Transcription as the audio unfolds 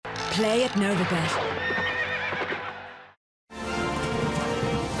Play at Novibet.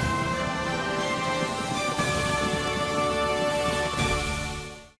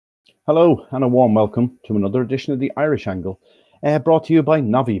 Hello and a warm welcome to another edition of the Irish Angle, brought to you by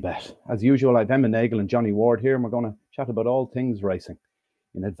Novibet. As usual, I've Emma Nagle and Johnny Ward here, and we're going to chat about all things racing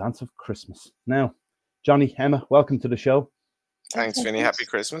in advance of Christmas. Now, Johnny, Emma, welcome to the show. Thanks, Vinny. Happy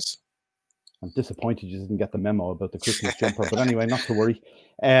Christmas. I'm disappointed you didn't get the memo about the Christmas jumper, but anyway, not to worry.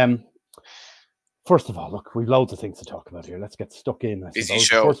 First of all, look, we've loads of things to talk about here. Let's get stuck in. Busy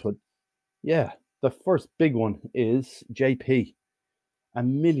show. The first big one is JP. $1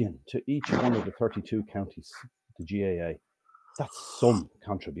 million to each one of the 32 counties, the GAA. That's some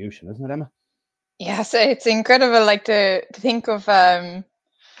contribution, isn't it, Emma? Yes, it's incredible. Like to think of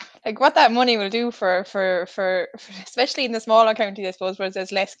like what that money will do for especially in the smaller counties, I suppose, where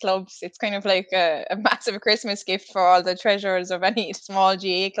there's less clubs. It's kind of like a massive Christmas gift for all the treasurers of any small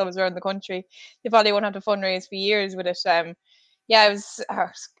GAA clubs around the country. They probably won't have to fundraise for years with it. Yeah, it was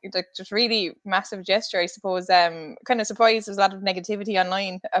like just really massive gesture, I suppose. Kind of surprised there's a lot of negativity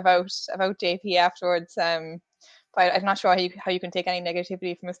online about JP afterwards. But I'm not sure how you can take any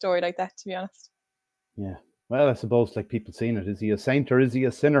negativity from a story like that, to be honest. Yeah, well, I suppose like people seeing it, is he a saint or is he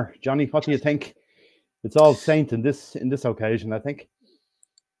a sinner? Johnny, what do you think? It's all saint in this occasion, I think.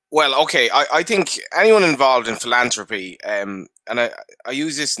 Well, okay, I think anyone involved in philanthropy, and I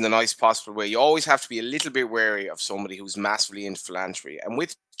use this in the nice possible way, you always have to be a little bit wary of somebody who's massively into philanthropy. And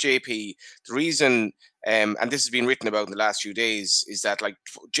with JP, the reason, and this has been written about in the last few days, is that like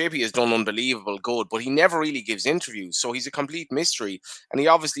JP has done unbelievable good, but he never really gives interviews. So he's a complete mystery. And he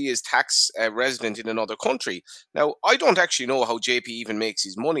obviously is tax resident in another country. Now, I don't actually know how JP even makes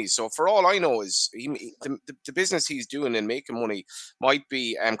his money. So for all I know is the business he's doing and making money might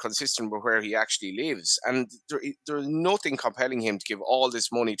be consistent with where he actually lives. And there's nothing compelling him to give all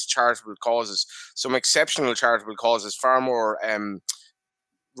this money to charitable causes, some exceptional charitable causes, far more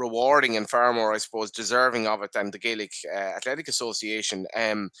rewarding and far more, I suppose, deserving of it than the Gaelic Athletic Association.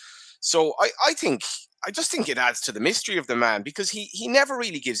 So I just think it adds to the mystery of the man, because he never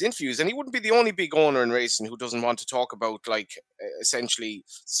really gives interviews, and he wouldn't be the only big owner in racing who doesn't want to talk about, like, essentially,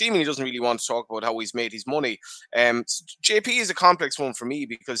 seemingly doesn't really want to talk about how he's made his money. JP is a complex one for me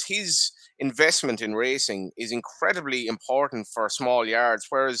because his investment in racing is incredibly important for small yards,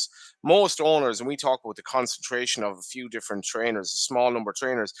 whereas most owners, and we talk about the concentration of a few different trainers, a small number of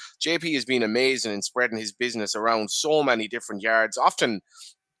trainers, JP has been amazing in spreading his business around so many different yards, often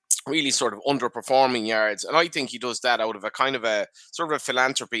really sort of underperforming yards. And I think he does that out of a kind of a sort of a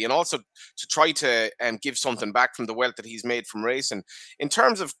philanthropy, and also to try to give something back from the wealth that he's made from racing. In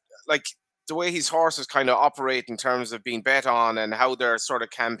terms of like the way his horses kind of operate in terms of being bet on and how they're sort of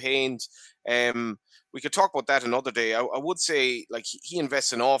campaigned, we could talk about that another day. I would say, like, he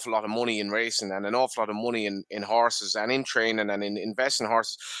invests an awful lot of money in racing and an awful lot of money in horses and in training and in investing in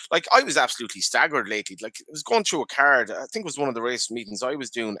horses. Like, I was absolutely staggered lately. Like, I was going through a card, I think it was one of the race meetings I was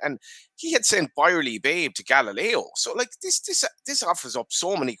doing, and he had sent Byerly Babe to Galileo. So, like, this offers up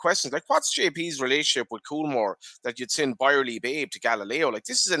so many questions. Like, what's JP's relationship with Coolmore that you'd send Byerly Babe to Galileo? Like,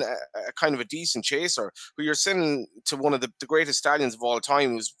 this is a kind of a decent chaser who you're sending to one of the greatest stallions of all time,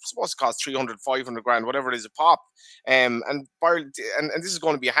 who's supposed to cost 300, 500 grand, whatever it is, a pop. And this is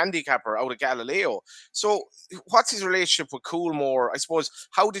going to be a handicapper out of Galileo. So what's his relationship with Coolmore? I suppose,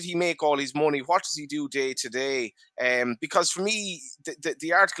 how did he make all his money? What does he do day to day? Because for me,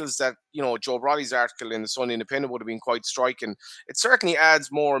 the articles that, you know, Joe Brawley's article in the Sun Independent would have been quite striking. It certainly adds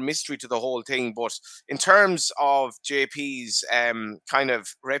more mystery to the whole thing. But in terms of JP's kind of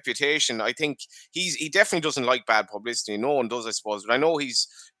reputation, I think he definitely doesn't like bad publicity. No one does, I suppose. But I know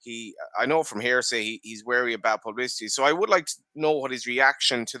I know from hearsay he's wary of bad publicity. So I would like to know what his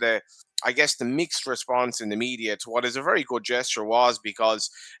reaction to the mixed response in the media to what is a very good gesture was, because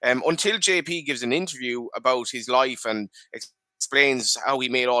until JP gives an interview about his life and explains how he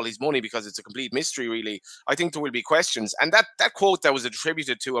made all his money, because it's a complete mystery, really, I think there will be questions. And that quote that was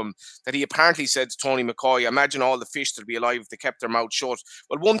attributed to him, that he apparently said to Tony McCoy, imagine all the fish that'd be alive if they kept their mouth shut.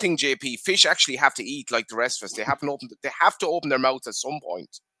 Well, one thing, JP, fish actually have to eat like the rest of us. They have to open their mouths at some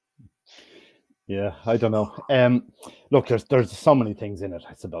point. Yeah, I don't know. Look, there's so many things in it,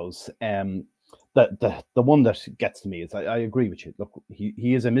 I suppose. The one that gets to me is I agree with you. Look,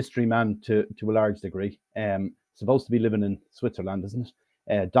 he is a mystery man to a large degree. Supposed to be living in Switzerland, isn't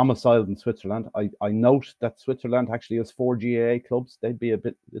it? Domiciled in Switzerland. I note that Switzerland actually has 4 GAA clubs. They'd be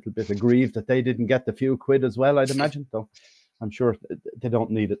little bit aggrieved that they didn't get the few quid as well, I'd imagine. Though I'm sure they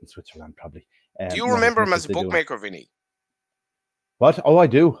don't need it in Switzerland, probably. Do you remember him as a bookmaker, Vinny? What? Oh, I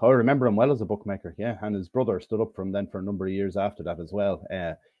do. I remember him well as a bookmaker, yeah. And his brother stood up for him then for a number of years after that as well.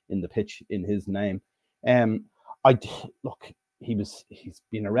 in the pitch in his name. Look, he's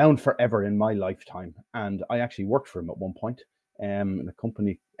been around forever in my lifetime, and I actually worked for him at one point in a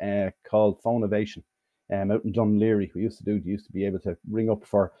company called Phonovation out in Dunleary. We used to be able to ring up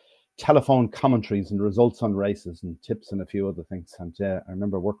for telephone commentaries and results on races and tips and a few other things. And I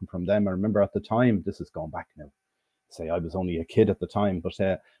remember working from them. I remember at the time, this is going back now, say I was only a kid at the time,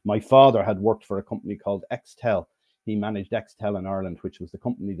 but my father had worked for a company called Extel. He managed Extel in Ireland, which was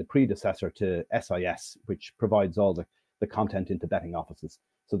the predecessor to SIS, which provides all the content into betting offices.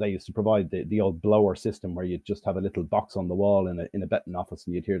 So they used to provide the old blower system where you'd just have a little box on the wall in a betting office,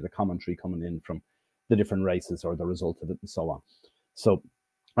 and you'd hear the commentary coming in from the different races or the result of it and so on. So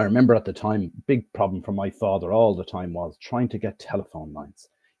I remember at the time, big problem for my father all the time was trying to get telephone lines.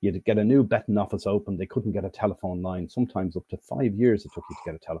 You'd get a new betting office open, they couldn't get a telephone line. Sometimes up to 5 years it took you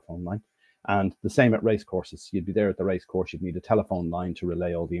to get a telephone line. And the same at race courses. You'd be there at the race course, you'd need a telephone line to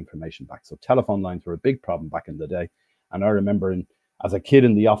relay all the information back. So telephone lines were a big problem back in the day. And I remember as a kid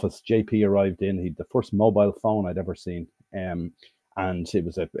in the office, JP arrived in, he'd the first mobile phone I'd ever seen. And it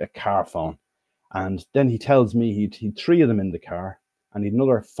was a car phone. And then he tells me he'd 3 of them in the car, and he'd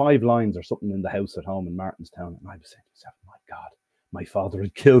another 5 lines or something in the house at home in Martinstown. And I was saying to myself, my God, my father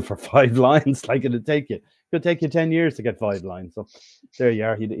would kill for 5 lines. Like it could take you 10 years to get 5 lines. So there you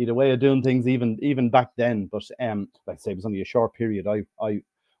are. He'd a way of doing things even back then. But like I say, it was only a short period I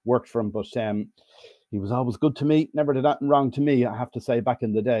worked for him. But he was always good to me. Never did anything wrong to me, I have to say, back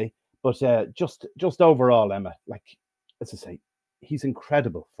in the day. But just overall, Emma, like as I say, he's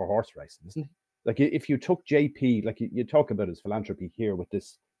incredible for horse racing, isn't he? Like if you took JP, like you talk about his philanthropy here with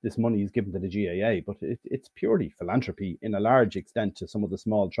this money he's given to the GAA, but it's purely philanthropy in a large extent to some of the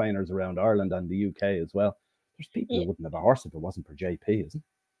small trainers around Ireland and the UK as well. There's people who wouldn't have a horse if it wasn't for JP, isn't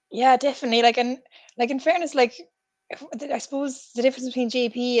it? Yeah, definitely. Like in fairness, like I suppose the difference between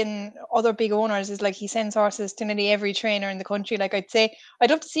JP and other big owners is like he sends horses to nearly every trainer in the country. Like I'd say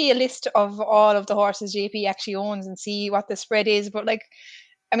I'd love to see a list of all of the horses JP actually owns and see what the spread is. But like,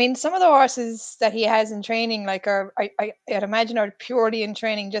 I mean, some of the horses that he has in training, like I'd imagine are purely in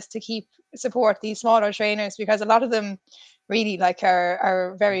training just to support these smaller trainers, because a lot of them really like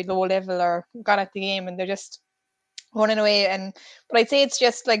are very low level or got at the game and they're just running away. But I'd say it's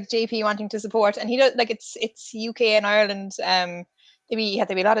just like JP wanting to support, and he does, like it's UK and Ireland. There'd be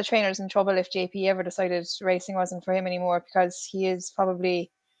a lot of trainers in trouble if JP ever decided racing wasn't for him anymore, because he is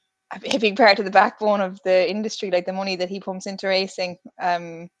probably a big part of the backbone of the industry. Like the money that he pumps into racing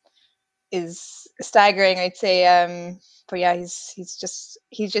is staggering, I'd say. But yeah, he's just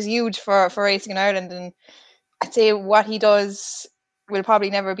huge for racing in Ireland, and I'd say what he does will probably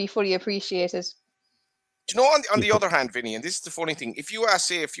never be fully appreciated. Do you know, on the other hand, Vinny, and this is the funny thing, if you ask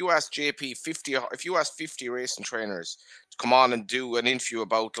JP 50, if you ask 50 racing trainers to come on and do an interview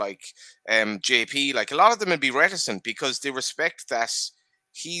about like JP, like a lot of them would be reticent because they respect that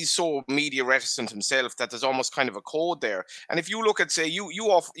he's so media reticent himself that there's almost kind of a code there. And if you look at, say, you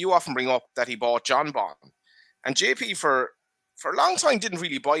often bring up that he bought John Bond, and JP for a long time didn't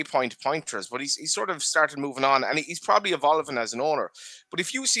really buy pointers, but he's sort of started moving on, and he's probably evolving as an owner. But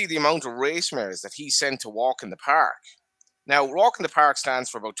if you see the amount of race mares that he sent to Walk in the Park, now Walk in the Park stands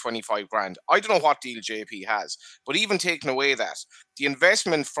for about 25 grand. I don't know what deal JP has, but even taking away that, the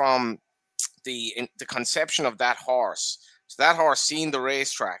investment from the conception of that horse, so that horse seeing the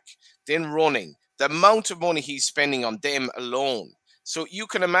racetrack, then running, the amount of money he's spending on them alone. So you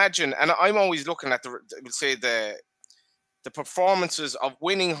can imagine, and I'm always looking at the performances of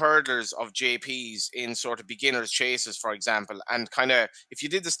winning hurdlers of JPs in sort of beginners chases, for example, and kind of if you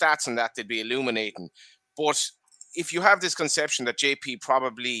did the stats on that, they'd be illuminating. But if you have this conception that JP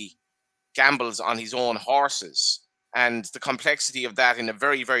probably gambles on his own horses and the complexity of that in a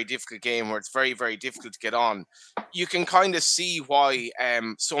very, very difficult game where it's very, very difficult to get on, you can kind of see why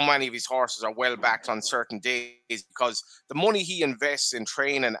so many of his horses are well backed on certain days, because the money he invests in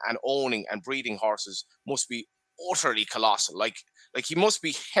training and owning and breeding horses must be utterly colossal. Like he must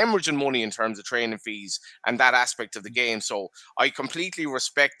be hemorrhaging money in terms of training fees and that aspect of the game. So I completely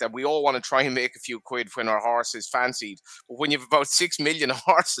respect that we all want to try and make a few quid when our horse is fancied, but when you have about 6 million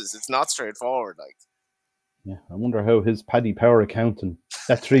horses, it's not straightforward. Like, yeah, I wonder how his Paddy Power account and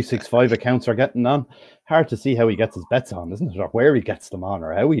Bet365 accounts are getting on. Hard to see how he gets his bets on, isn't it? Or where he gets them on,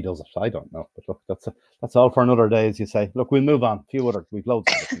 or how he does it. I don't know. But look, that's all for another day, as you say. Look, we'll move on. We've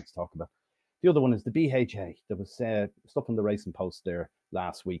loads of other things to talk about. The other one is the BHA. There was stuff in the Racing Post there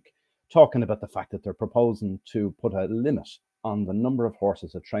last week talking about the fact that they're proposing to put a limit on the number of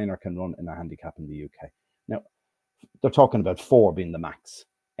horses a trainer can run in a handicap in the UK. Now, they're talking about 4 being the max.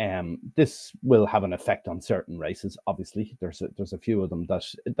 This will have an effect on certain races. Obviously, there's a few of them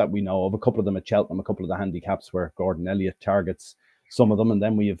that we know of. A couple of them at Cheltenham, a couple of the handicaps where Gordon Elliott targets some of them, and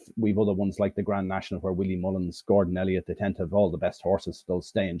then we've other ones like the Grand National where Willie Mullins, Gordon Elliott, they tend to have all the best horses. They'll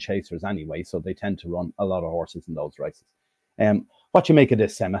stay in chasers anyway, so they tend to run a lot of horses in those races. What you make of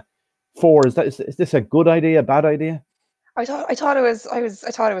this, Emma? 4, is this a good idea, a bad idea? I thought it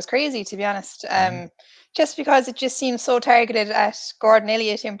was crazy, to be honest. Just because it just seems so targeted at Gordon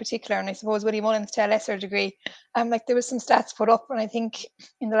Elliott in particular, and I suppose Willie Mullins to a lesser degree. Like there was some stats put up, and I think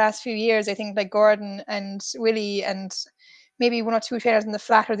in the last few years, I think like Gordon and Willie and maybe 1 or 2 trainers in the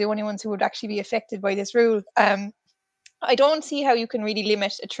flat are the only ones who would actually be affected by this rule. I don't see how you can really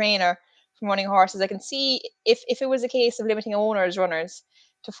limit a trainer from running horses. I can see if it was a case of limiting owners runners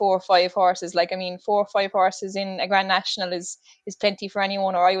to 4 or 5 horses. Like, I mean, 4 or 5 horses in a Grand National is plenty for any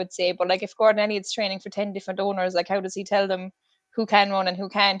owner, I would say. But like, if Gordon Elliott's training for 10 different owners, like, how does he tell them who can run and who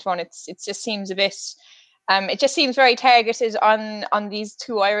can't run? It just seems a bit. It just seems very targeted on these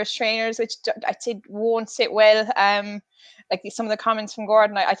 2 Irish trainers, which I'd say won't sit well. Like some of the comments from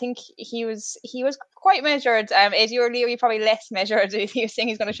Gordon, I think he was quite measured. Eddie O'Leary probably less measured. He was saying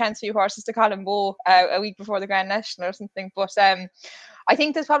he's going to transfer few horses to Colin Bowe a week before the Grand National or something. But I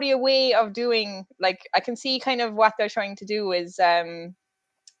think there's probably a way of doing, like, I can see kind of what they're trying to do is level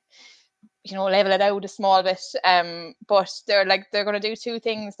it out a small bit. But they're going to do 2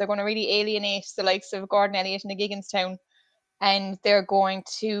 things. They're going to really alienate the likes of Gordon Elliott and the Gigginstown, and they're going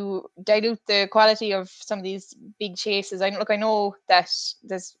to dilute the quality of some of these big chases. I know that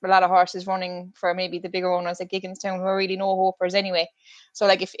there's a lot of horses running for maybe the bigger owners like Gigginstown who are really no hopers anyway. So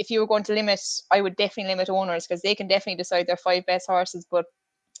like if you were going to limit, I would definitely limit owners, because they can definitely decide their 5 best horses, but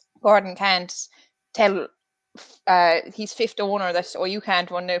Gordon can't tell his 5th owner that, oh, you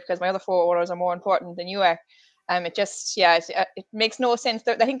can't run now because my other 4 owners are more important than you are. It makes no sense.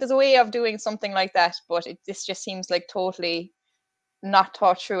 I think there's a way of doing something like that, but this just seems like totally not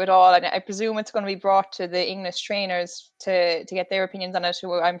thought through at all. And I presume it's going to be brought to the English trainers to get their opinions on it,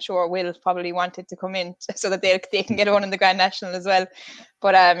 who I'm sure will probably want it to come in so that they can get on in the Grand National as well.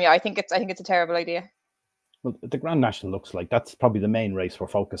 But I think it's a terrible idea. Well, the Grand National looks like that's probably the main race we're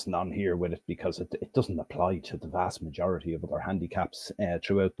focusing on here with it, because it doesn't apply to the vast majority of other handicaps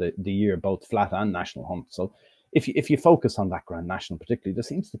throughout the year, both flat and national hunt. So if you focus on that Grand National particularly, there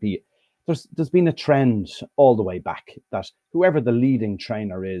seems to be there's been a trend all the way back that whoever the leading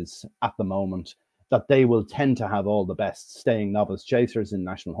trainer is at the moment, that they will tend to have all the best staying novice chasers in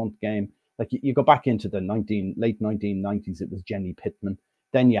national hunt game. Like you go back into the late 1990s, it was Jenny Pittman.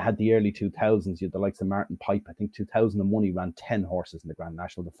 Then you had the early 2000s, you had the likes of Martin Pipe. I think 2001 he ran 10 horses in the Grand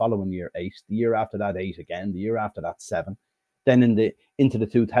National. The following year, 8. The year after that, 8 again. The year after that, 7. Then into the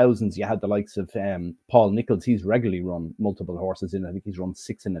 2000s, you had the likes of Paul Nichols. He's regularly run multiple horses in. I think he's run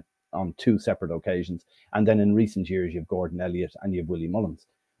 6 in it on 2 separate occasions. And then in recent years, you have Gordon Elliott and you have Willie Mullins.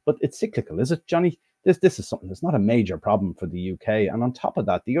 But it's cyclical, is it, Johnny? This is something that's not a major problem for the UK. And on top of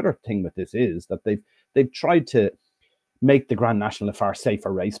that, the other thing with this is that they've tried to make the Grand National a far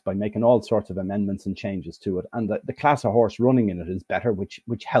safer race by making all sorts of amendments and changes to it. And the class of horse running in it is better, which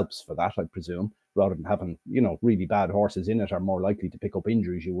helps for that, I presume, rather than having, really bad horses in it are more likely to pick up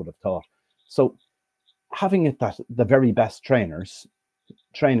injuries, you would have thought. So having it that the very best trainers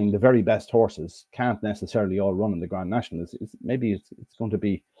training the very best horses can't necessarily all run in the Grand National is maybe it's going to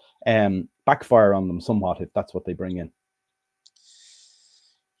be backfire on them somewhat if that's what they bring in.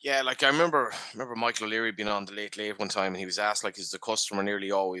 Yeah, like I remember Michael O'Leary being on the Late Late one time, and he was asked, like, is the customer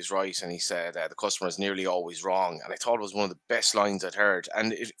nearly always right? And he said, the customer is nearly always wrong. And I thought it was one of the best lines I'd heard.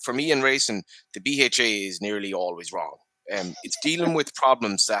 And for me in racing, the BHA is nearly always wrong. It's dealing with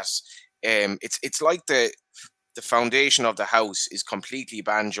problems that it's like the foundation of the house is completely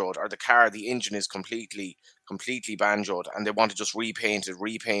banjoed, or the car, the engine is completely banjoed, and they want to just repaint it,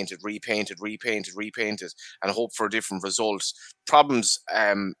 and hope for a different result. Problems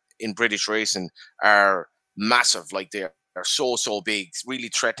in British racing are massive. Like they are so big, really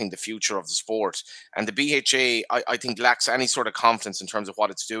threatening the future of the sport. And the BHA, I think, lacks any sort of confidence in terms of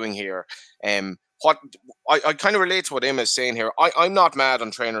what it's doing here. What I kind of relate to what Emma is saying here. I'm not mad on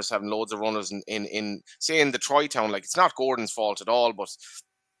trainers having loads of runners in say in the Tri-Town. Like, it's not Gordon's fault at all, but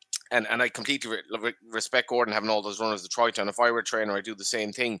And I completely respect Gordon having all those runners to Troytown. If I were a trainer, I'd do the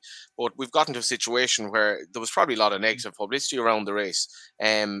same thing. But we've gotten to a situation where there was probably a lot of negative publicity around the race.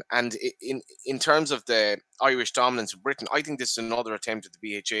 And in terms of the Irish dominance of Britain, I think this is another attempt at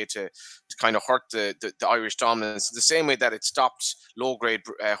the BHA to kind of hurt the Irish dominance, the same way that it stopped low-grade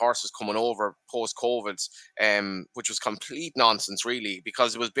horses coming over post-COVID, which was complete nonsense, really,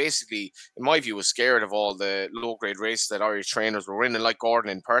 because it was basically, in my view, was scared of all the low-grade races that Irish trainers were in, and like Gordon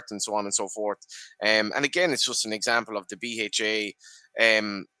in Perth and so on and so forth. And again, it's just an example of the BHA, I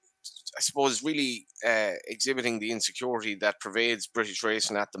suppose, really exhibiting the insecurity that pervades British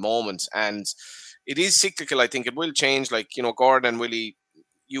racing at the moment. And it is cyclical. I think it will change. Like, Gordon and Willie,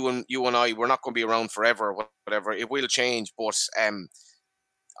 you and I, we're not going to be around forever, whatever. It will change, but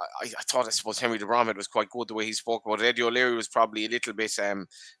I thought, I suppose, Henry de Bromhead was quite good the way he spoke about it. Eddie O'Leary was probably a little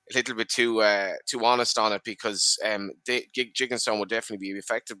bit too honest on it, because Gigginstown would definitely be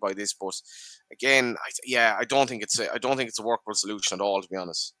affected by this. But again, I don't think it's a workable solution at all, to be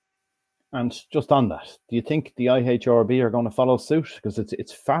honest. And just on that, do you think the IHRB are going to follow suit? Because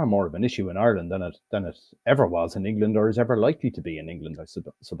it's far more of an issue in Ireland than it ever was in England, or is ever likely to be in England, I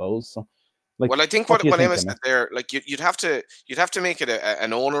suppose. So, well, I think what Emma said there, like you'd have to make it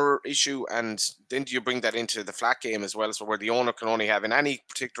an owner issue, and then you bring that into the flat game as well. So where the owner can only have, in any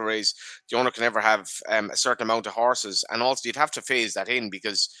particular race, the owner can never have a certain amount of horses, and also you'd have to phase that in,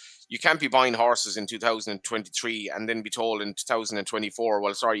 because you can't be buying horses in 2023 and then be told in 2024,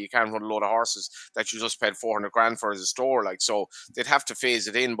 well, sorry, you can't run a load of horses that you just paid 400 grand for as a store. Like, so they'd have to phase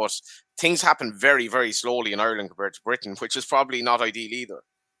it in, but things happen very, very slowly in Ireland compared to Britain, which is probably not ideal either.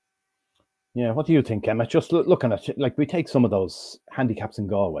 Yeah, what do you think, Emma? Just looking at, like, we take some of those handicaps in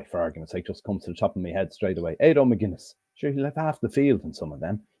Galway, for argument's sake, just comes to the top of my head straight away. Aido McGuinness, sure, he'll have half the field in some of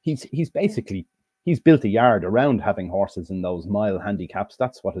them. He's built a yard around having horses in those mile handicaps.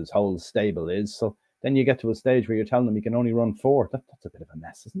 That's what his whole stable is. So then you get to a stage where you're telling him he can only run 4. That's a bit of a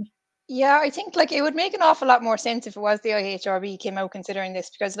mess, isn't it? Yeah, I think like it would make an awful lot more sense if it was the IHRB came out considering this,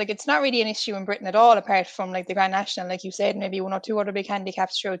 because like it's not really an issue in Britain at all, apart from like the Grand National, like you said, maybe 1 or 2 other big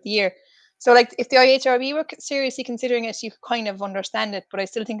handicaps throughout the year. So like if the IHRB were seriously considering it, you could kind of understand it, but I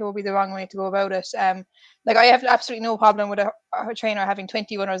still think it would be the wrong way to go about it. Like I have absolutely no problem with a trainer having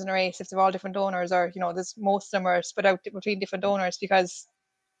 20 runners in a race if they're all different owners, or there's most of them are spread out between different owners, because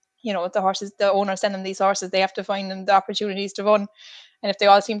the owners send them these horses, they have to find them the opportunities to run. And if they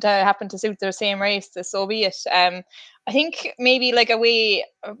all seem to happen to suit their same race, so be it. I think maybe like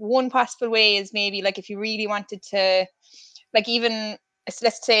one possible way is maybe like if you really wanted to, like even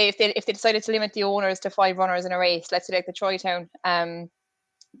let's say if they decided to limit the owners to 5 runners in a race, let's say like the Troytown,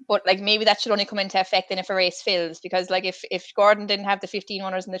 but like maybe that should only come into effect then if a race fills, because like if Gordon didn't have the 15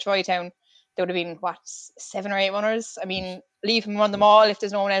 runners in the Troytown, there would have been 7 or 8 runners. I mean, leave him run them all if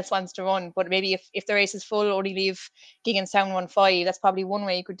there's no one else wants to run. But maybe if the race is full, only leave Gigginstown run 5. That's probably one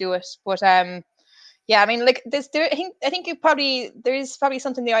way you could do it. But yeah, I mean, like I think there is probably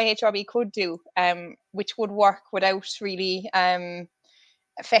something the IHRB could do, which would work without really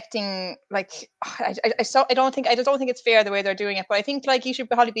affecting, like, I don't think it's fair the way they're doing it. But I think like you should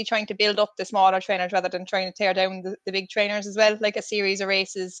probably be trying to build up the smaller trainers rather than trying to tear down the big trainers as well. Like a series of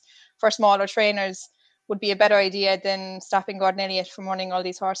races for smaller trainers would be a better idea than stopping Gordon Elliott from running all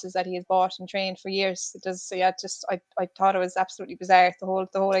these horses that he has bought and trained for years. It does. So yeah, I thought it was absolutely bizarre, the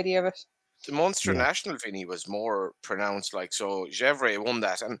whole idea of it. The Munster National, Vinny, was more pronounced. Like, so Gevre won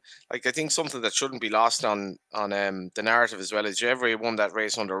that, and like I think something that shouldn't be lost on the narrative as well is Gevre won that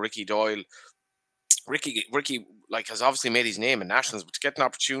race under Ricky Doyle. Ricky like has obviously made his name in nationals, but to get an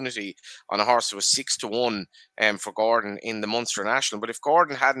opportunity on a horse that was 6-1 for Gordon in the Munster National. But if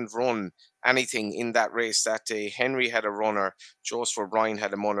Gordon hadn't run anything in that race that day, Henry had a runner, Joseph O'Brien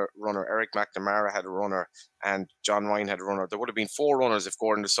had a runner, Eric McNamara had a runner, and John Ryan had a runner. There would have been 4 runners if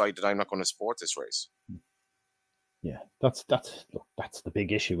Gordon decided I'm not going to support this race. Yeah, that's the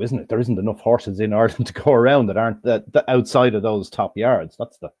big issue, isn't it? There isn't enough horses in Ireland to go around that aren't that outside of those top yards.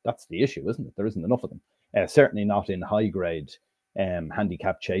 That's the issue, isn't it? There isn't enough of them. Certainly not in high grade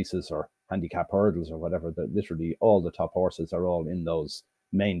handicap chases or handicap hurdles or whatever. Literally all the top horses are all in those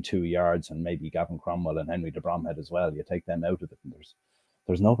main 2 yards, and maybe Gavin Cromwell and Henry de Bromhead as well. You take them out of it, and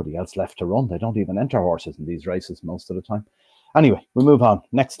there's nobody else left to run. They don't even enter horses in these races most of the time. Anyway, we move on.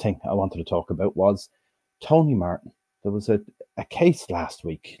 Next thing I wanted to talk about was Tony Martin. There was a case last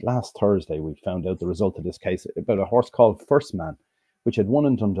Thursday, we found out the result of this case about a horse called First Man, which had won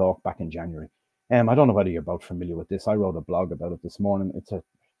in Dundalk back in January. I don't know whether you're both familiar with this. I wrote a blog about it this morning. It's a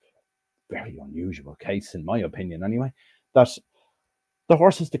very unusual case, in my opinion anyway, that the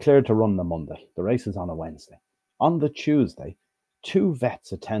horse is declared to run on Monday. The race is on a Wednesday. On the Tuesday, 2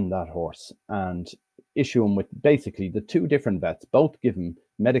 vets attend that horse and issue him with basically the 2 different vets, both give him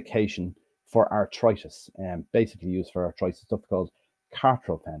medication for arthritis, basically used for arthritis, stuff called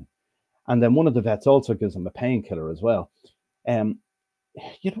Cartrophen. And then one of the vets also gives him a painkiller as well.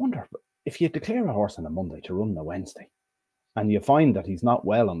 You'd wonder, if you declare a horse on a Monday to run on a Wednesday, and you find that he's not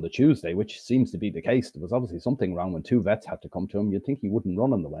well on the Tuesday, which seems to be the case, there was obviously something wrong when 2 vets had to come to him. You'd think he wouldn't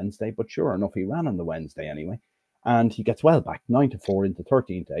run on the Wednesday, but sure enough, he ran on the Wednesday anyway. And he gets well back, 9-4 into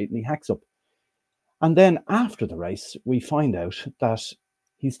 13-8, and he hacks up. And then after the race, we find out that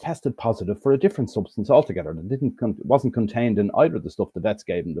he's tested positive for a different substance altogether that wasn't contained in either of the stuff the vets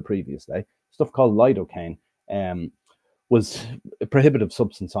gave him the previous day. Stuff called lidocaine was a prohibitive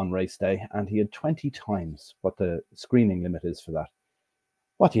substance on race day, and he had 20 times what the screening limit is for that.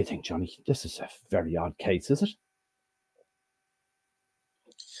 What do you think, Johnny? This is a very odd case, is it?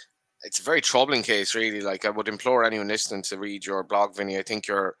 It's a very troubling case, really. Like, I would implore anyone listening to read your blog, Vinny. I think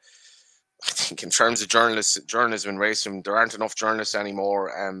in terms of journalism and racing, there aren't enough journalists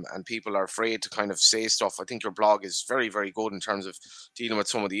anymore, and people are afraid to kind of say stuff. I think your blog is very, very good in terms of dealing with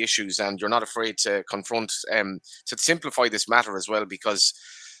some of the issues, and you're not afraid to confront, to simplify this matter as well, because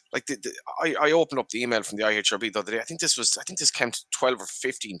like I opened up the email from the IHRB the other day. I think this came to 12 or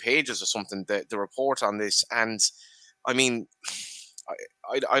 15 pages or something, the report on this. And I mean,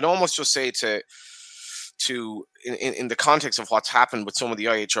 I'd almost just say in the context of what's happened with some of the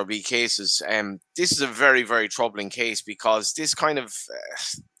IHRB cases, this is a very, very troubling case, because this kind of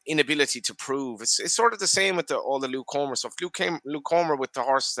inability to prove, it's sort of the same with all the Luke Homer stuff. Luke Homer, with the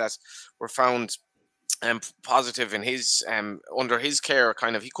horses that were found positive in his under his care,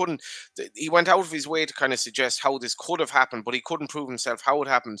 kind of, he went out of his way to kind of suggest how this could have happened, but he couldn't prove himself how it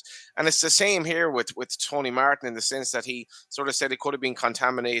happened. And it's the same here with Tony Martin, in the sense that he sort of said it could have been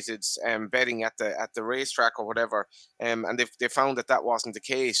contaminated bedding at the racetrack or whatever, and they found that wasn't the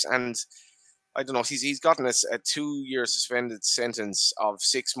case. And I don't know, he's gotten a 2-year suspended sentence of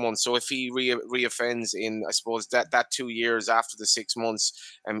 6 months. So if he reoffends in, I suppose, that 2 years after the 6 months,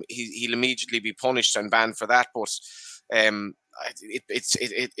 he'll immediately be punished and banned for that. But it's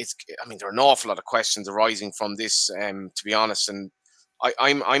I mean, there are an awful lot of questions arising from this, to be honest. And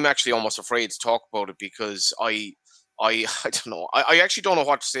I'm actually almost afraid to talk about it, because I don't know. I actually don't know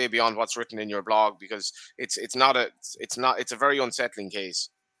what to say beyond what's written in your blog, because it's a very unsettling case.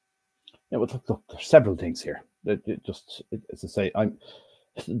 Yeah, well, look, there's several things here. Just as I say,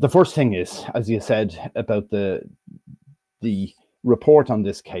 the first thing is, as you said, about the report on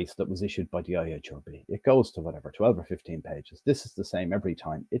this case that was issued by the IHRB. It goes to whatever, 12 or 15 pages. This is the same every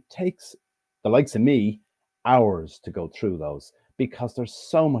time. It takes the likes of me hours to go through those, because there's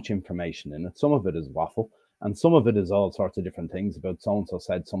so much information in it. Some of it is waffle, and some of it is all sorts of different things about so-and-so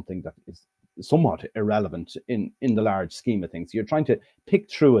said something that is somewhat irrelevant in the large scheme of things. You're trying to pick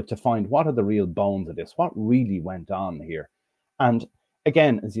through it to find what are the real bones of this, what really went on here. And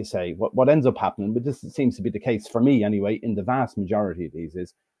again, as you say, what ends up happening, but this seems to be the case for me anyway, in the vast majority of these,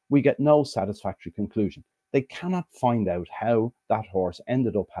 is we get no satisfactory conclusion. They cannot find out how that horse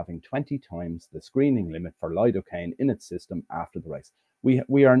ended up having 20 times the screening limit for lidocaine in its system after the race.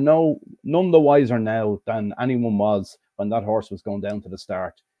 We are none the wiser now than anyone was when that horse was going down to the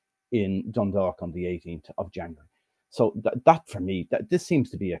start in Dundalk on the 18th of January. So that for me, this seems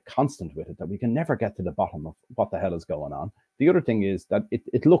to be a constant with it, that we can never get to the bottom of what the hell is going on. The other thing is that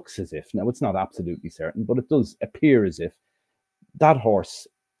it looks as if, now it's not absolutely certain, but it does appear as if that horse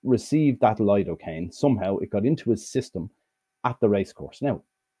received that lidocaine. Somehow it got into his system at the racecourse. Now,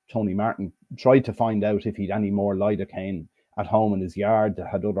 Tony Martin tried to find out if he'd any more lidocaine at home in his yard that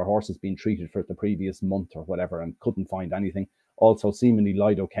had other horses been treated for it the previous month or whatever, and couldn't find anything. Also, seemingly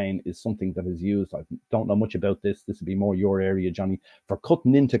lidocaine is something that is used, I don't know much about this would be more your area, Johnny, for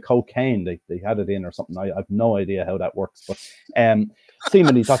cutting into cocaine. They had it in or something. I have no idea how that works, but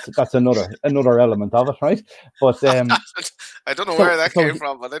seemingly that's another element of it, right? But I don't know where that came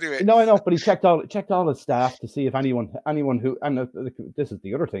from, but anyway. No, I know, but he checked all his staff to see if anyone who, and this is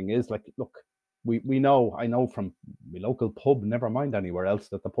the other thing, is like, look, I know from my local pub, never mind anywhere else,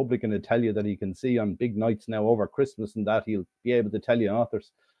 that the publican will tell you that he can see on big nights now over Christmas, and that he'll be able to tell you, there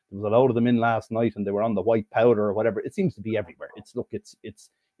was a load of them in last night and they were on the white powder or whatever. It seems to be everywhere.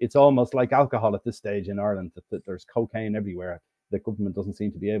 It's almost like alcohol at this stage in Ireland, that there's cocaine everywhere. The government doesn't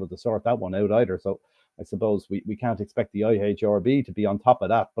seem to be able to sort that one out either. So I suppose we can't expect the IHRB to be on top of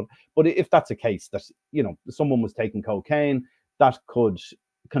that. But if that's the case, that someone was taking cocaine, that could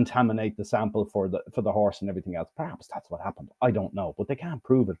contaminate the sample for the horse and everything else. Perhaps that's what happened. I don't know, but they can't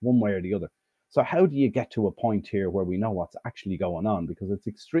prove it one way or the other. So how do you get to a point here where we know what's actually going on? Because it's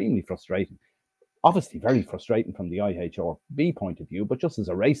extremely frustrating. obviously very frustrating from the IHRB point of view, but just as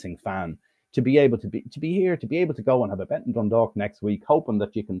a racing fan, to be able to be here, to be able to go and have a bet in Dundalk next week, hoping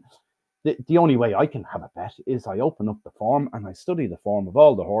that you can. The only way I can have a bet is I open up the form and I study the form of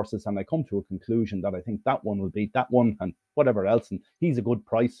all the horses, and I come to a conclusion that I think that one will beat that one and whatever else, and he's a good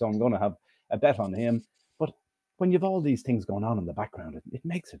price, so I'm going to have a bet on him. But when you've all these things going on in the background, it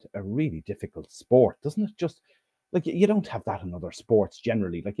makes it a really difficult sport, doesn't it? Just like you don't have that in other sports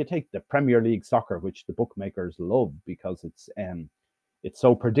generally. Like you take the Premier League soccer, which the bookmakers love because it's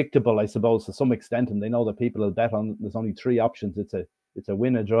so predictable, I suppose, to some extent, and they know that people will bet on. There's only three options: it's a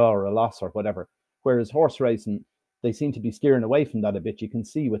win, a draw, or a loss, or whatever. Whereas horse racing, they seem to be steering away from that a bit. You can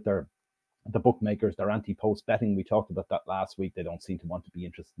see with the bookmakers, their anti-post betting. We talked about that last week. They don't seem to want to be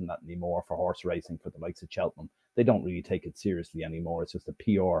interested in that anymore for horse racing, for the likes of Cheltenham. They don't really take it seriously anymore. It's just a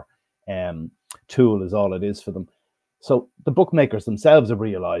PR tool is all it is for them. So the bookmakers themselves have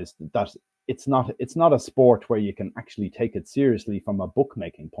realized that it's not a sport where you can actually take it seriously from a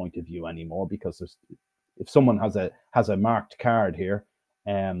bookmaking point of view anymore, because if someone has a marked card here,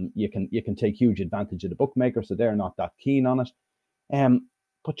 you can take huge advantage of the bookmaker, so they're not that keen on it.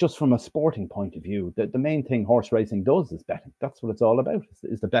 But just from a sporting point of view, the main thing horse racing does is betting. That's what it's all about,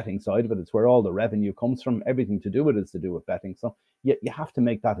 is the betting side of it. It's where all the revenue comes from. Everything to do with it is to do with betting. So you have to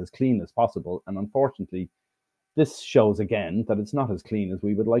make that as clean as possible. And unfortunately, this shows again that it's not as clean as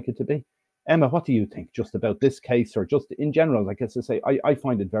we would like it to be. Emma, what do you think just about this case, or just in general? Like, as I say, I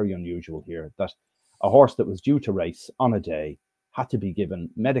find it very unusual here that a horse that was due to race on a day had to be given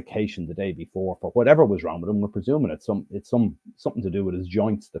medication the day before for whatever was wrong with him. We're presuming it's something to do with his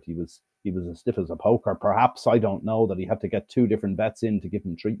joints, that he was as stiff as a poker. Perhaps, I don't know, that he had to get two different vets in to give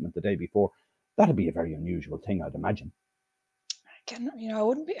him treatment the day before. That'd be a very unusual thing, I'd imagine. Again, it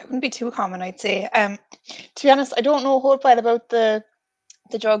wouldn't be too common, I'd say. To be honest, I don't know a whole pile about the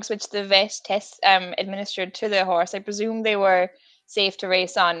drugs which the vet test administered to the horse. I presume they were safe to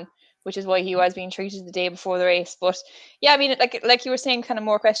race on, which is why he was being treated the day before the race. But yeah, I mean, like you were saying, kind of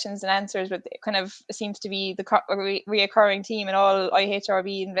more questions than answers, but it kind of seems to be the reoccurring theme in all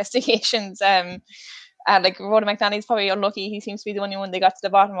IHRB investigations. And like Rhoda McNally's probably unlucky. He seems to be the only one they got to the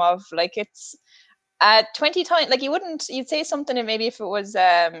bottom of. Like, it's 20 times, like you'd say something, and maybe if it was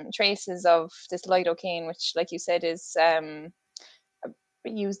traces of this lidocaine, which, like you said, is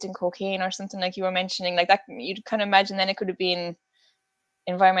used in cocaine or something, like you were mentioning, like that, you'd kind of imagine then it could have been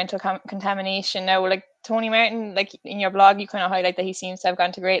environmental contamination. Now, like Tony Martin, like in your blog, you kind of highlight that he seems to have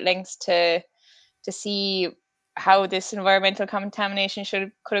gone to great lengths to see how this environmental contamination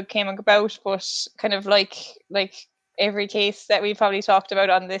could have came about, but kind of like every case that we probably talked about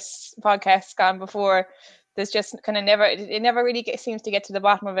on this podcast gone before, there's just kind of it never really seems to get to the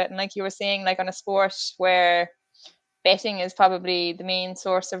bottom of it. And like you were saying, like on a sport where betting is probably the main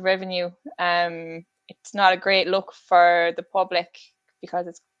source of revenue, it's not a great look for the public, because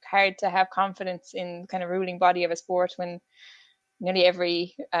it's hard to have confidence in kind of ruling body of a sport when nearly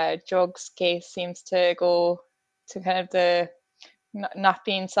every drugs case seems to go to kind of the not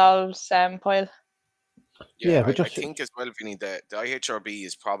being solved pile. Yeah, I think as well, Vinny, the IHRB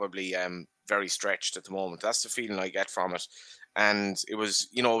is probably very stretched at the moment. That's the feeling I get from it. And it was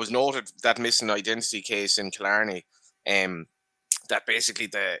noted, that missing identity case in Killarney, that basically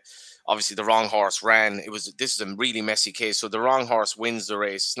obviously the wrong horse ran. This is a really messy case. So the wrong horse wins the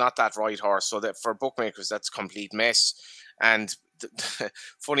race. It's not that right horse. So that for bookmakers, that's a complete mess. And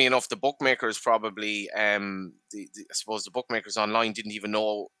funny enough, the bookmakers probably, I suppose the bookmakers online didn't even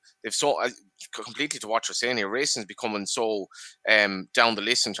know. They've completely to what you're saying here. Racing's becoming so down the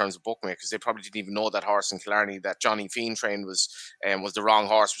list in terms of bookmakers. They probably didn't even know that horse in Killarney, that Johnny Fiend trained, was the wrong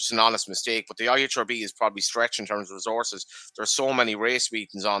horse, which is an honest mistake. But the IHRB is probably stretched in terms of resources. There's so many race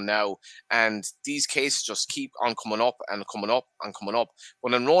meetings on now, and these cases just keep on coming up and coming up and coming up.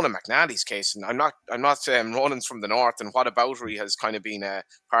 But in Ronan McNally's case, and I'm not Ronan's from the north, and what about he has kind of been a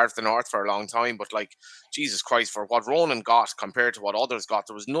part of the north for a long time. But like, Jesus Christ, for what Ronan got compared to what others got,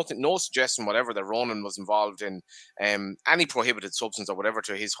 there was no suggestion whatever that Ronan was involved in any prohibited substance or whatever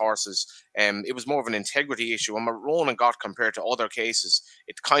to his horses. It was more of an integrity issue. And what Ronan got compared to other cases,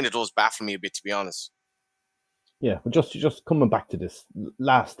 it kind of does baffle me a bit, to be honest. Yeah, but just coming back to this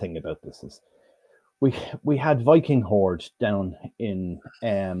last thing about this is, we had Viking Horde down in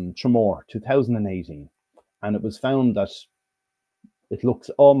Tramore 2018, and it was found that it looks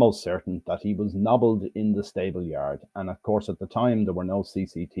almost certain that he was nobbled in the stable yard. And of course, at the time, there were no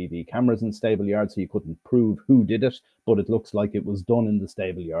CCTV cameras in stable yard, so you couldn't prove who did it, but it looks like it was done in the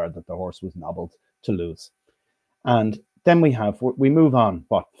stable yard, that the horse was nobbled to lose. And then we move on,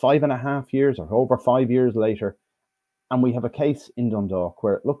 5.5 years or over 5 years later, and we have a case in Dundalk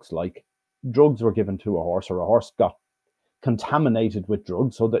where it looks like drugs were given to a horse, or a horse got contaminated with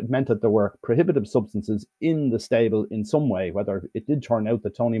drugs, so that meant that there were prohibitive substances in the stable in some way, whether it did turn out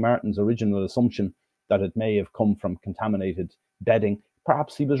that Tony Martin's original assumption that it may have come from contaminated bedding,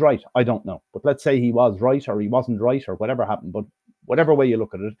 perhaps he was right, I don't know. But let's say he was right, or he wasn't right, or whatever happened. But whatever way you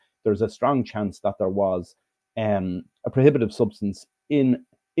look at it, there's a strong chance that there was a prohibitive substance in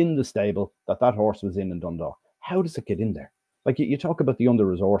the stable that horse was in Dundalk. How does it get in there? Like, you talk about the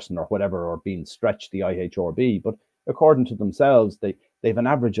under-resourcing or whatever, or being stretched, the IHRB, but according to themselves, they've an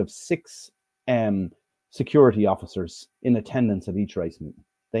average of 6 security officers in attendance at each race meeting.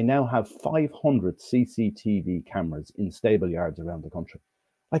 They now have 500 CCTV cameras in stable yards around the country.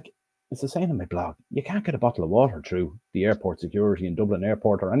 Like, it's the same in my blog. You can't get a bottle of water through the airport security in Dublin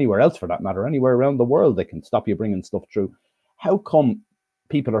Airport, or anywhere else for that matter, anywhere around the world. They can stop you bringing stuff through. How come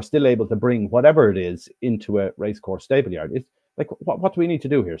people are still able to bring whatever it is into a racecourse stable yard? It's like, what do we need to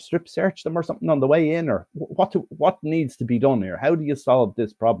do here? Strip search them or something on the way in, or what needs to be done here? How do you solve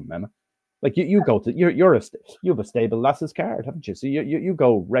this problem, Emma? Like, you go to you have a stable lass's card, haven't you? So you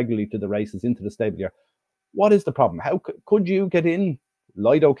go regularly to the races, into the stable yard. What is the problem? How could you get in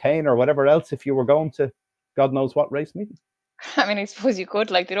lidocaine or whatever else if you were going to God knows what race meeting? I mean, I suppose you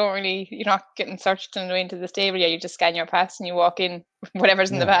could. Like, you're not getting searched on the way into the stable. Yeah, you just scan your pass and you walk in. Whatever's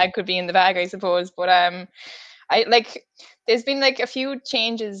in the bag could be in the bag, I suppose. But there's been like a few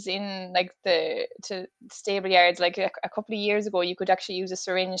changes in like to stable yards. Like a couple of years ago, you could actually use a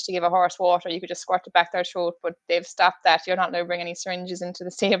syringe to give a horse water. You could just squirt it back their throat, but they've stopped that. You're not allowed to bring any syringes into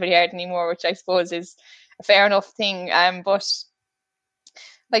the stable yard anymore, which I suppose is a fair enough thing. But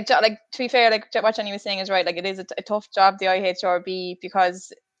like to be fair, like what Johnny was saying is right. Like, it is a tough job, the IHRB,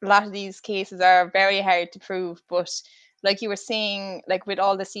 because a lot of these cases are very hard to prove. But like you were saying, like with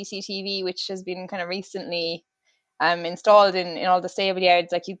all the CCTV, which has been kind of recently installed in all the stable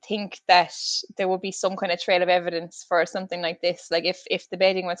yards, like you'd think that there would be some kind of trail of evidence for something like this. Like, if the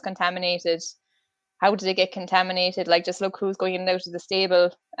bedding was contaminated, how did it get contaminated? Like, just look who's going in and out of the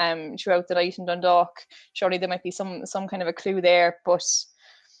stable throughout the night in Dundalk. Surely there might be some kind of a clue there. But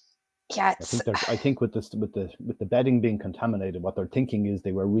yeah, I think with the bedding being contaminated, what they're thinking is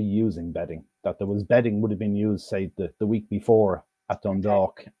they were reusing bedding. That there was bedding would have been used, say, the week before at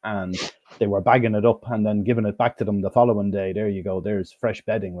Dundalk, and they were bagging it up and then giving it back to them the following day. There you go, there's fresh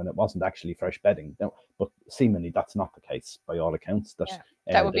bedding, when it wasn't actually fresh bedding. No, but seemingly that's not the case by all accounts.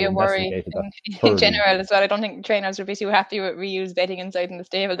 That would be a worry in general as well. I don't think trainers would be too happy with reused bedding inside in the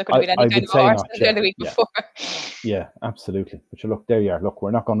stable. There could have been any kind of horse there the week before. Yeah, absolutely. But look, there you are. Look,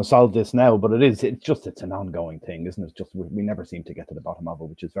 we're not going to solve this now, but it's an ongoing thing, isn't it? It's just we never seem to get to the bottom of it,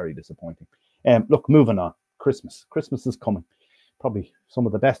 which is very disappointing. Look, moving on. Christmas is coming. Probably some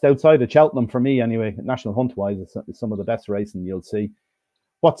of the best outside of Cheltenham for me anyway. National Hunt wise, it's some of the best racing you'll see.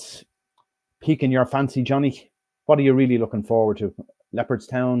 What's piquing your fancy, Johnny? What are you really looking forward to?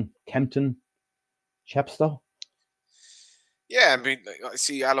 Leopardstown, Kempton, Chepstow? Yeah, I mean, I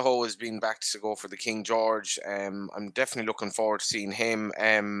see Allaho has been back to go for the King George. I'm definitely looking forward to seeing him.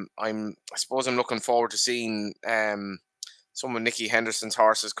 I suppose I'm looking forward to seeing some of Nicky Henderson's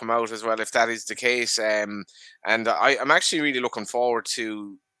horses come out as well, if that is the case. And I'm actually really looking forward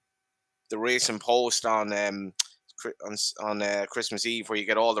to the Racing Post on Christmas Eve, where you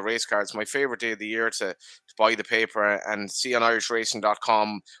get all the race cards. My favorite day of the year to buy the paper and see on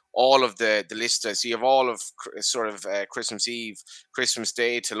irishracing.com all of the list. So you have all of Christmas Eve, Christmas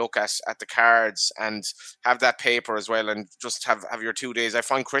Day to look at the cards, and have that paper as well, and just have your 2 days. I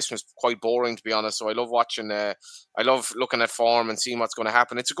find Christmas quite boring, to be honest, so I love watching I love looking at form and seeing what's going to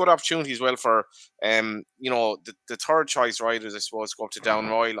happen. It's a good opportunity as well for the third choice riders, I suppose, go up to Down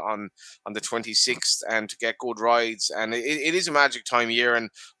Royal on the 26th and to get good rides. And it is a magic time of year, and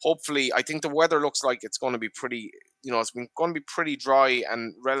hopefully, I think the weather looks like it's going to be pretty, it's been going to be pretty dry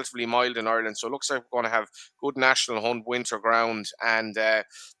and relatively mild in Ireland. So it looks like we're going to have good National Hunt winter ground, and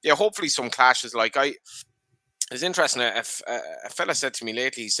hopefully some clashes. It's interesting. A fella said to me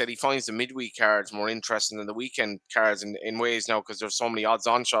lately, he said he finds the midweek cards more interesting than the weekend cards in ways now, because there's so many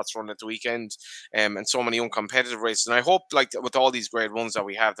odds-on shots run at the weekend, and so many uncompetitive races. And I hope, like with all these great runs that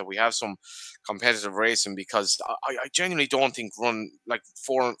we have some competitive racing, because I genuinely don't think run like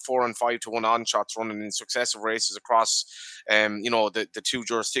 4 and 5 to 1 on shots running in successive races across the two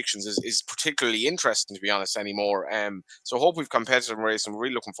jurisdictions is particularly interesting, to be honest, anymore. So I hope we've competitive racing. We're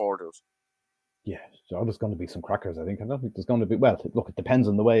really looking forward to it. Yeah, so there's going to be some crackers, I think. I don't think there's going to be. Well, look, it depends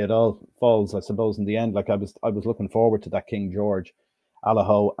on the way it all falls, I suppose. In the end, like I was looking forward to that King George,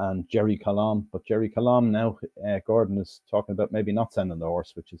 Allaho and Jerry Colomb, but Jerry Colomb now, Gordon is talking about maybe not sending the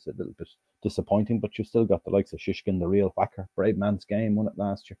horse, which is a little bit disappointing. But you've still got the likes of Shishkin, the real whacker, Brave Man's Game, won it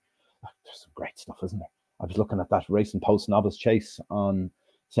last year. there's some great stuff, isn't there? I was looking at that Racing Post Novice Chase on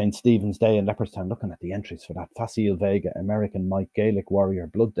St. Stephen's Day in Leopardstown, looking at the entries for that. Facile Vega, American Mike, Gaelic Warrior,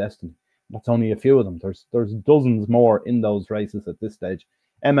 Blood Destiny. That's only a few of them. There's dozens more in those races at this stage.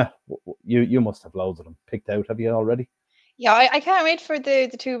 Emma, you must have loads of them picked out. Have you already? Yeah, I can't wait for the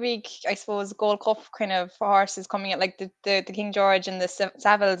two big, I suppose, Gold Cup kind of horses coming out, like the King George and the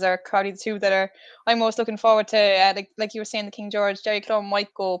Savills are probably the two that are I'm most looking forward to. Like you were saying, the King George, Jerry Clum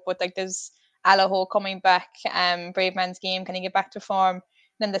might go, but like there's Allaho coming back, Brave Man's Game, can he get back to form?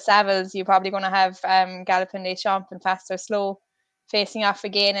 Then the Savills, you're probably going to have Gallopin Des Champs and Fast or Slow facing off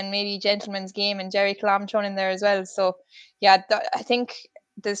again, and maybe Gentleman's Game and Jerry Clum thrown in there as well. So yeah, I think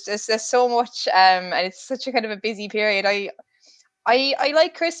there's so much, and it's such a kind of a busy period. I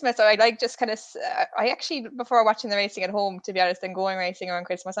like Christmas, or I like just kind of. I actually prefer watching the racing at home, to be honest, than going racing around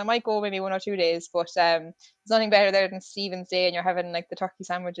Christmas. I might go maybe 1 or 2 days, but there's nothing better there than Stephen's Day, and you're having like the turkey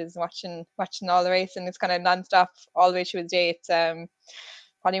sandwiches, watching all the racing. It's kind of non-stop all the way through the day. It's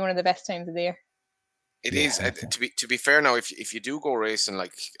probably one of the best times of the year. It is to be fair now. If you do go racing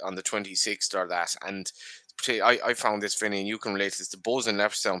like on the 26th or that, and I found this, Vinny, and you can relate to this, the buzz in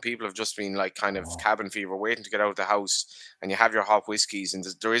Leopardstown. People have just been like kind of cabin fever, waiting to get out of the house, and you have your hot whiskies, and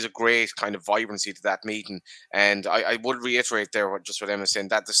there is a great kind of vibrancy to that meeting. And I would reiterate there what Emma's saying,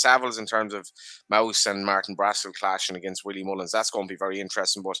 that the Savills in terms of Mouse and Martin Brassil clashing against Willie Mullins, that's going to be very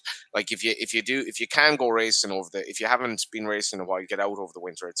interesting. But like if you can go racing if you haven't been racing in a while, get out over the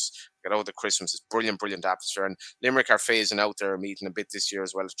winter. Get out of the Christmas. It's brilliant atmosphere. And Limerick are phasing out their meeting a bit this year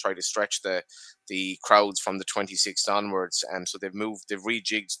as well to try to stretch the crowds from the 26th onwards, and so they've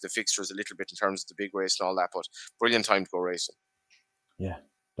rejigged the fixtures a little bit in terms of the big race and all that. But brilliant time to go racing. Yeah,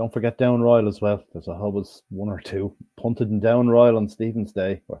 don't forget Down Royal as well. There's always one or two punted in Down Royal on Stephen's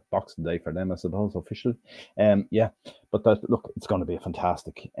Day, or Boxing Day for them, I suppose, officially. Yeah, but look, it's going to be a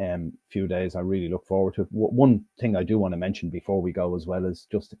fantastic few days. I really look forward to it. One thing I do want to mention before we go as well is,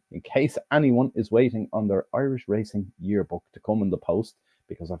 just in case anyone is waiting on their Irish Racing Yearbook to come in the post,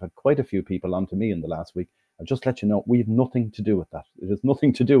 because I've had quite a few people on to me in the last week, I'll just let you know we have nothing to do with that. It has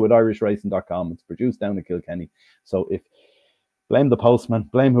nothing to do with irishracing.com. It's produced down in Kilkenny. So if blame the postman,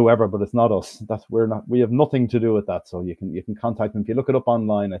 blame whoever, but it's not us. We have nothing to do with that. So you can contact them. If you look it up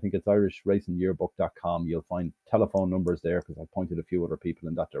online, I think it's irishracingyearbook.com. You'll find telephone numbers there, because I pointed a few other people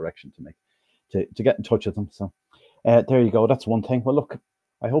in that direction to get in touch with them. So there you go. That's one thing. Well, look,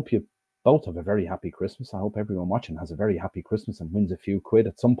 I hope you both have a very happy Christmas. I hope everyone watching has a very happy Christmas and wins a few quid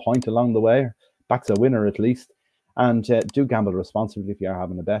at some point along the way, or backs a winner at least. And do gamble responsibly if you are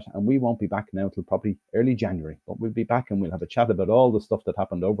having a bet. And we won't be back now till probably early January, but we'll be back and we'll have a chat about all the stuff that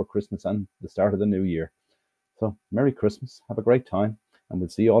happened over Christmas and the start of the new year. So Merry Christmas, have a great time, and we'll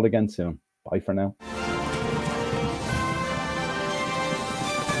see you all again soon. Bye for now.